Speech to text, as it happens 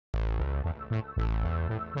Hi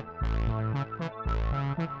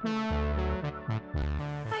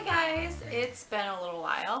guys, it's been a little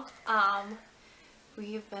while.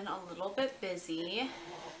 We've been a little bit busy.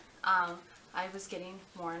 I was getting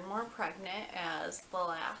more and more pregnant as the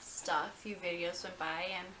last few videos went by,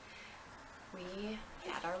 and we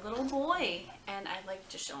had our little boy, and I'd like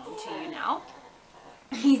to show him to you now.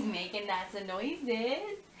 He's making lots of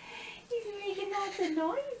noises. He's making lots of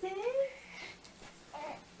noises.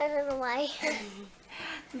 I don't know why.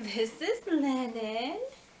 This is Lennon.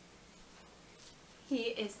 He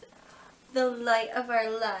is the light of our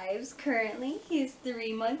lives currently. He's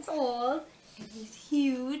 3 months old, and he's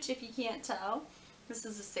huge if you can't tell. This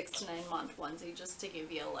is a 6 to 9 month onesie, just to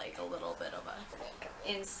give you like a little bit of a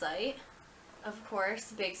insight. Of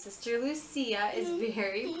course, big sister Lucia is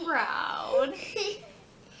very proud. He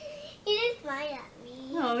didn't smile at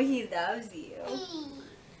me. Oh, he loves you.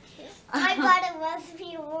 I thought it was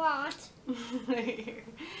me what?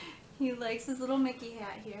 He likes his little Mickey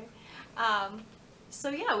hat here. So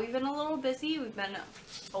yeah, we've been a little busy. We've been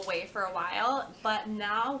away for a while, but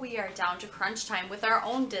now we are down to crunch time with our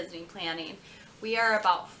own Disney planning. We are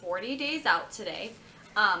about 40 days out today.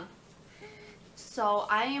 So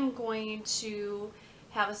I am going to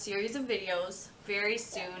have a series of videos very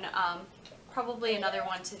soon, probably another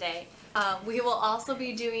one today. We will also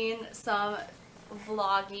be doing some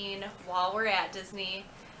vlogging while we're at Disney.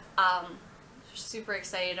 Super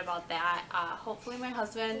excited about that. Hopefully my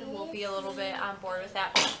husband will be a little bit on board with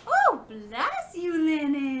that. Oh, bless you,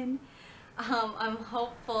 Lennon. I'm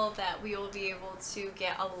hopeful that we will be able to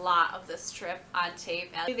get a lot of this trip on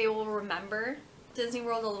tape. They will remember Disney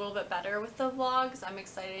World a little bit better with the vlogs. I'm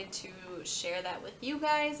excited to share that with you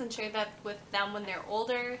guys and share that with them when they're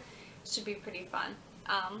older. Should be pretty fun.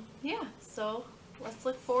 Yeah, so let's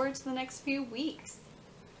look forward to the next few weeks.